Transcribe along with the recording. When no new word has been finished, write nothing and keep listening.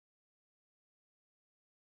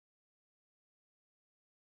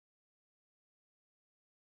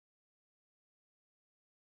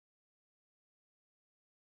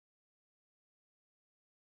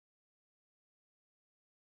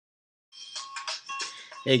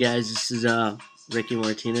Hey guys, this is Ricky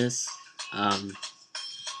Martinez, um,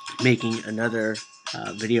 making another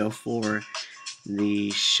video for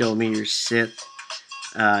the Show Me Your Sith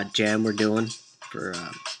jam we're doing for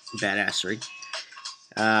badassery.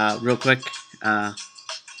 Real quick, uh,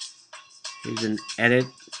 here's an edit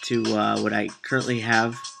to what I currently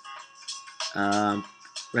have. Um,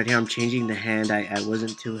 right here, I'm changing the hand. I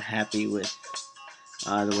wasn't too happy with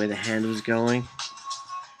the way the hand was going,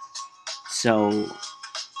 so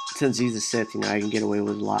since he's a Sith, I can get away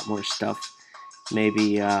with a lot more stuff.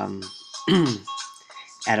 Maybe add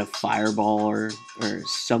a fireball or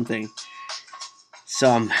something.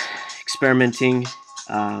 So I'm experimenting,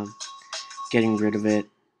 uh, getting rid of it.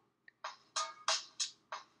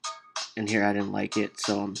 And here I didn't like it,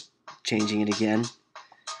 so I'm changing it again.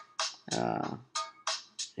 And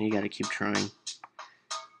you got to keep trying.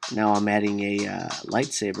 Now I'm adding a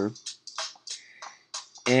lightsaber.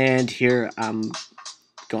 And here I'm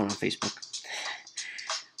going on Facebook.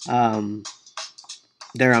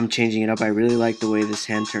 There I'm changing it up. I really like the way this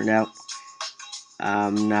hand turned out.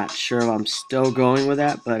 I'm not sure if I'm still going with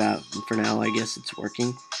that, but for now I guess it's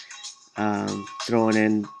working. Throwing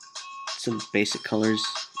in some basic colors.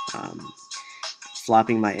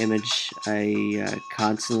 Flopping my image. I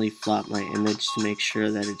constantly flop my image to make sure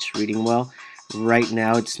that it's reading well. Right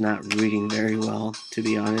now it's not reading very well, to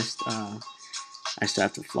be honest. I still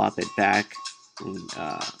have to flop it back and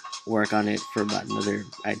work on it for about another,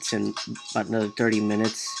 I'd say about another 30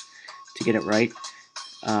 minutes to get it right.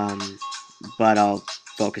 But I'll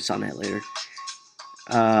focus on that later.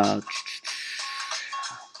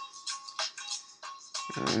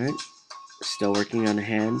 Alright, still working on the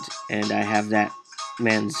hand, and I have that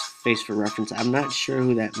man's face for reference. I'm not sure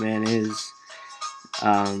who that man is.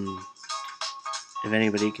 If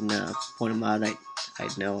anybody can point him out,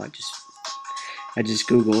 I'd know. I just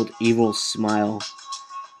googled evil smile,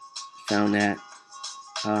 found that.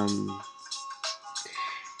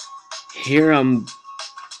 Here I'm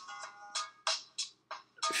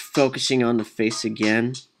focusing on the face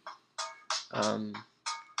again. Trying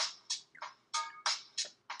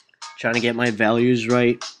to get my values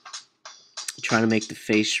right. Trying to make the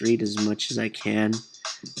face read as much as I can.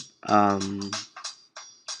 Trying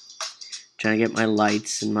to get my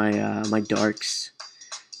lights and my darks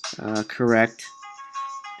correct.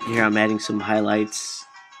 Here I'm adding some highlights.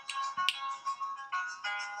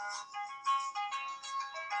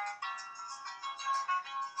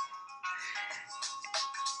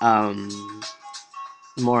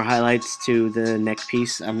 More highlights to the neck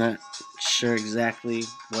piece. I'm not sure exactly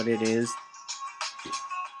what it is,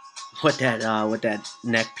 what that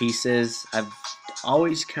neck piece is. I've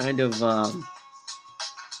always kind of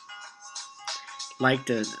liked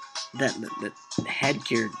the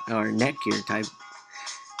headgear or neck gear type.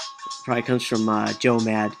 Probably comes from Joe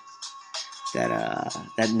Mad.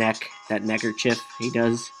 That neckerchief he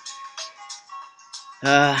does.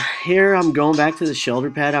 Here I'm going back to the shoulder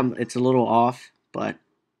pad. It's a little off, but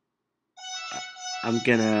I'm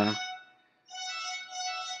gonna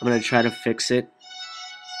try to fix it.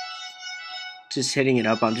 Just hitting it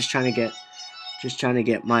up. I'm just trying to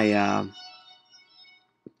get my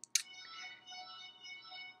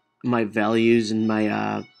my values and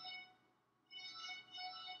my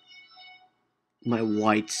my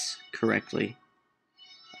whites correctly.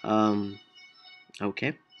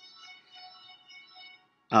 Okay.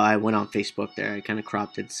 I went on Facebook there. I kind of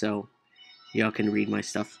cropped it so y'all can read my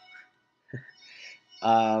stuff.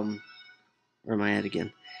 Where am I at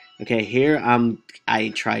again? Okay, here I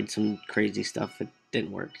tried some crazy stuff. It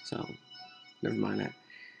didn't work, so never mind that.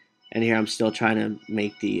 And here I'm still trying to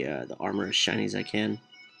make the armor as shiny as I can.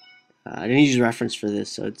 I didn't use reference for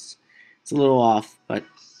this, so it's a little off. But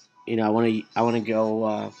I want to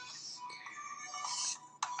go.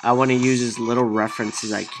 I want to use as little reference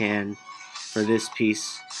as I can for this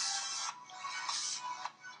piece.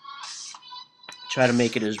 Try to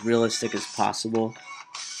make it as realistic as possible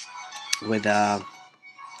with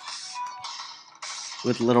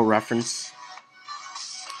little reference.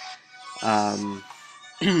 Let's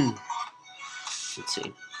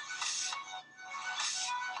see.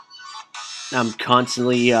 I'm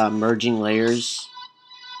constantly merging layers,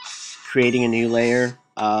 creating a new layer,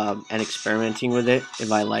 and experimenting with it.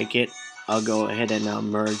 If I like it, I'll go ahead and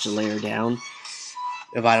merge a layer down.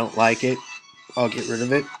 If I don't like it, I'll get rid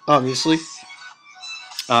of it, obviously.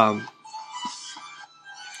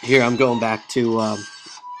 Here I'm going back to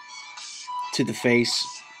the face,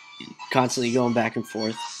 constantly going back and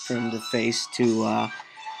forth from the face to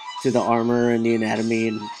the armor and the anatomy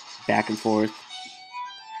and back and forth.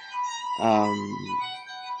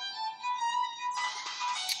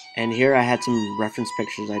 And here I had some reference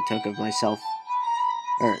pictures I took of myself,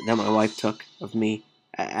 or that my wife took of me.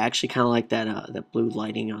 I actually kind of like that blue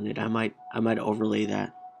lighting on it. I might overlay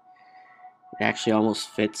that. It actually almost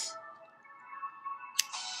fits.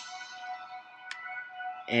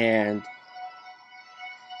 And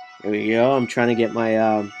there we go. I'm trying to get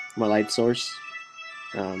my light source.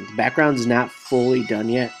 The background is not fully done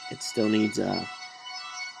yet. It still needs a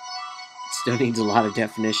lot of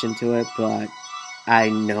definition to it, but I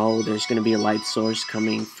know there's going to be a light source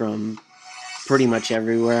coming from pretty much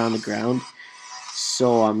everywhere on the ground.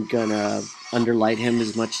 So I'm gonna underlight him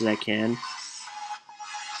as much as I can.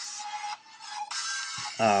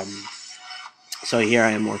 Um, so here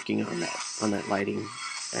I am working on that lighting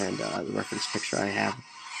and the reference picture I have.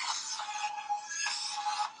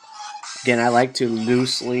 Again, I like to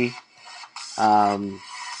loosely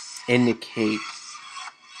indicate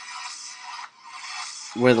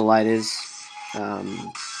where the light is.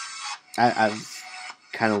 I've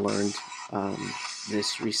kind of learned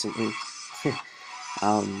this recently.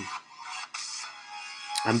 um,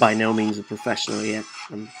 I'm by no means a professional yet.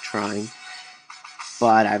 I'm trying,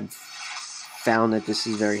 but I've found that this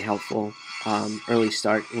is very helpful. Early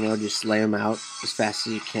start, just lay them out as fast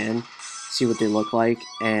as you can, see what they look like,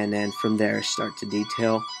 and then from there start to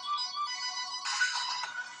detail.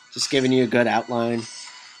 Just giving you a good outline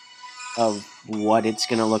of what it's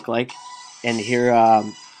gonna look like. And here,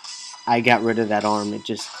 I got rid of that arm.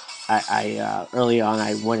 I early on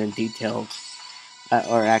I went and detailed,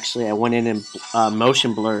 or actually I went in and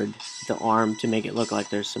motion blurred the arm to make it look like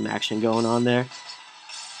there's some action going on there,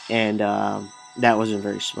 and that wasn't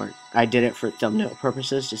very smart. I did it for thumbnail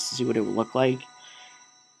purposes, just to see what it would look like,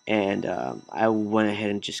 and I went ahead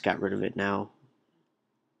and just got rid of it now.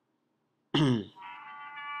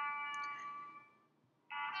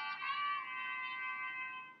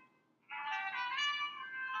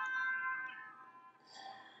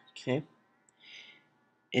 Okay,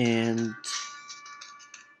 and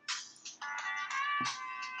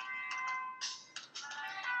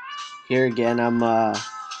here again I'm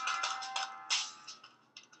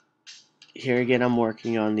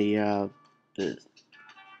working on the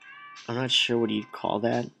I'm not sure what you'd call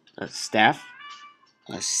that, a staff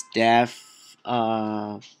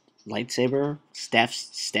lightsaber,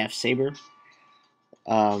 staff saber,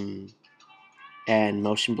 um, and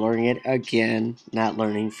motion blurring it again. Not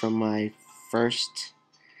learning from my first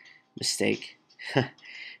mistake,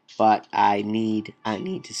 but I need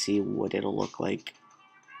to see what it'll look like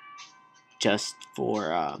just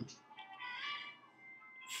for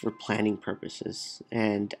planning purposes,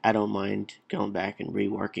 and I don't mind going back and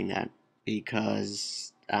reworking that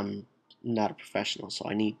because I'm not a professional, so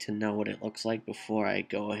I need to know what it looks like before I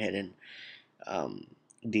go ahead and um,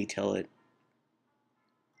 detail it.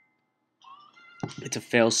 It's a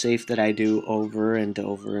fail-safe that I do over and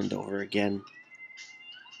over and over again.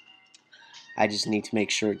 I just need to make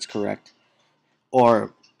sure it's correct,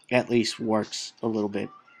 or at least works a little bit.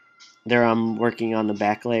 There I'm working on the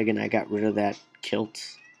back leg, and I got rid of that kilt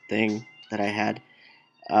thing that I had.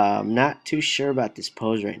 I'm not too sure about this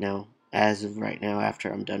pose right now. As of right now,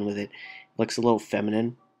 after I'm done with it, it looks a little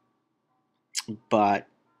feminine, but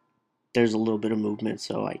there's a little bit of movement,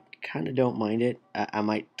 so I kind of don't mind it. I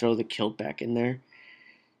might throw the kilt back in there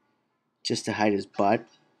just to hide his butt.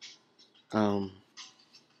 Um,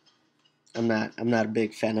 I'm not a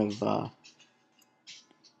big fan of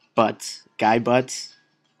butts, guy butts.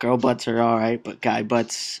 Girl butts are all right, but guy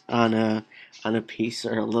butts on a piece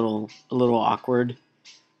are a little awkward,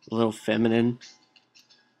 a little feminine,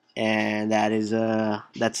 and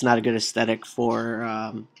that's not a good aesthetic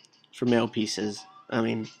for male pieces. I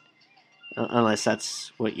mean, unless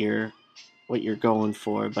that's what you're going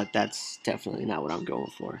for, but that's definitely not what I'm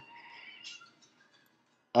going for.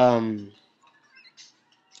 Um,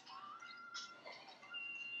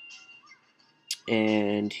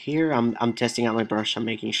 and here I'm testing out my brush. I'm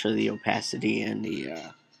making sure the opacity and the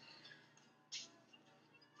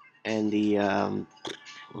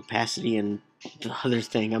opacity and the other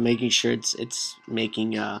thing. I'm making sure it's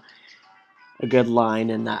making a good line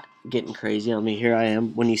and not getting crazy. I mean, here I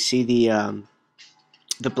am. When you see the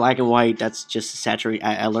black and white, that's just a saturate.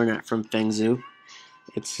 I learned that from Feng Zhu.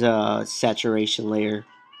 It's a saturation layer,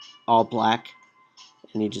 all black,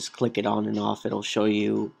 and you just click it on and off. It'll show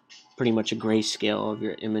you pretty much a grayscale of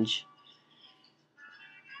your image.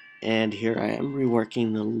 And here I am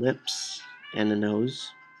reworking the lips and the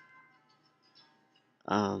nose.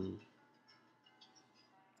 Um,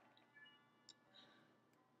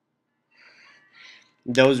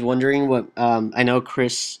 those wondering what I know,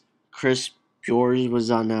 Chris yours was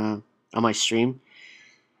on my stream.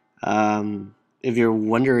 Um, if you're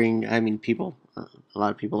wondering, I mean, a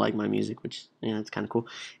lot of people like my music, which it's kind of cool.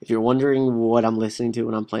 If you're wondering what I'm listening to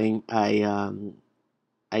when I'm playing,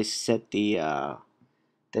 I set the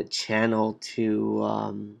channel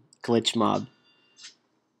to Glitch Mob.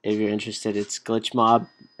 If you're interested, it's Glitch Mob,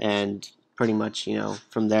 and pretty much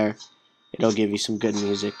from there it'll give you some good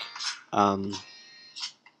music. Um,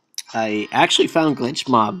 I actually found Glitch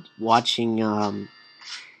Mob watching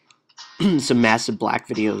some Massive Black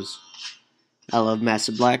videos. I love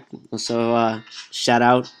Massive Black, so shout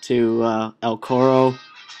out to El Coro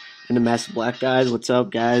and the Massive Black guys. What's up,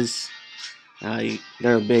 guys?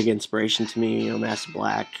 They're a big inspiration to me. Massive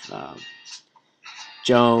Black,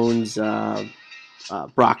 Jones,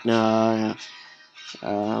 Brockna,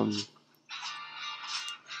 um,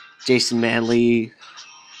 Jason Manley.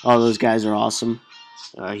 All those guys are awesome.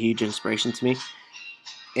 Huge inspiration to me.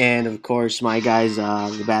 And of course, my guys,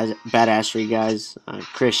 the badassery guys,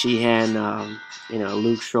 Chris Sheehan,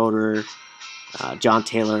 Luke Schroeder, John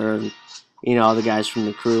Taylor, and, all the guys from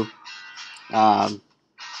the crew.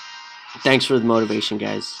 Thanks for the motivation,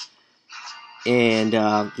 guys. And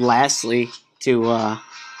lastly, to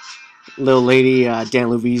little lady Dan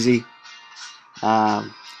Luvisi,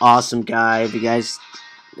 awesome guy. If you guys,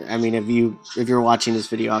 I mean, if you're watching this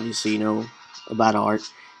video, obviously you know about art.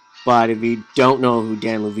 But if you don't know who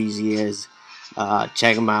Dan Luvisi is,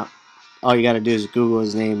 check him out. All you gotta do is Google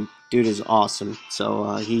his name. Dude is awesome.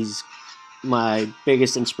 So he's my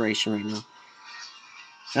biggest inspiration right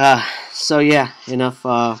now. So yeah, enough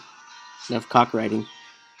cockfighting.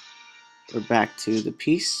 We're back to the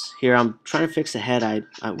piece. Here I'm trying to fix the head. I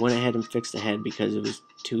went ahead and fixed the head because it was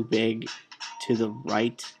too big to the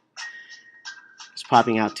right. It's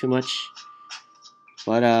popping out too much.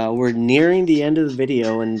 But we're nearing the end of the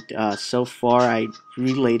video, and so far I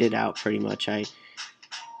relayed it out pretty much. I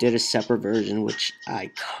did a separate version, which I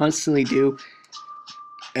constantly do,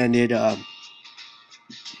 and it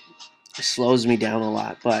slows me down a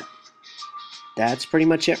lot. But that's pretty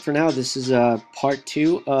much it for now. This is part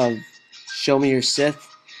 2 of Show Me Your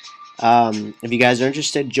Sith. If you guys are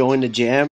interested, join the jam.